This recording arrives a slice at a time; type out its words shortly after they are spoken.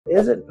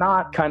is it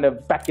not kind of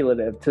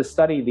speculative to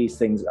study these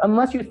things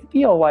unless you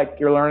feel like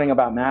you're learning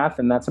about math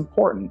and that's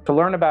important? To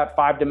learn about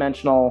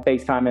five-dimensional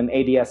space-time and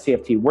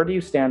ADS-CFT, where do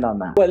you stand on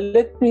that? Well,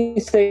 let me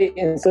say,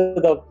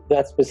 instead of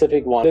that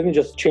specific one, let me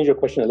just change your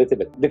question a little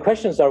bit. The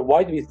questions are,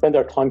 why do we spend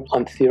our time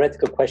on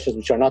theoretical questions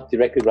which are not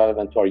directly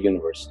relevant to our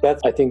universe?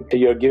 That's, I think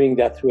you're giving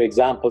that through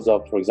examples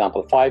of, for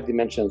example, 5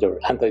 dimensions or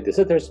anti-de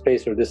Sitter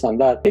space or this and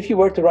that. If you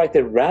were to write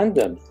a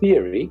random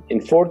theory in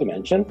 4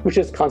 dimensions, which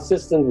is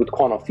consistent with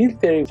quantum field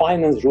theory,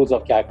 Feynman's rules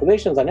of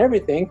calculations and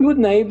everything, you would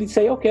naively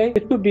say, okay,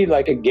 it could be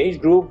like a gauge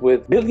group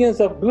with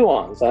billions of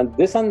gluons and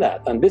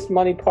this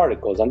many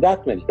particles and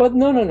that many. But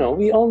no,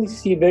 we only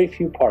see very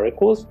few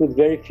particles with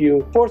very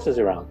few forces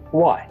around.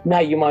 Why? Now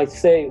you might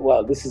say,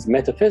 well, this is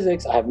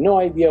metaphysics. I have no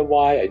idea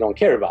why. I don't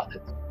care about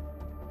it.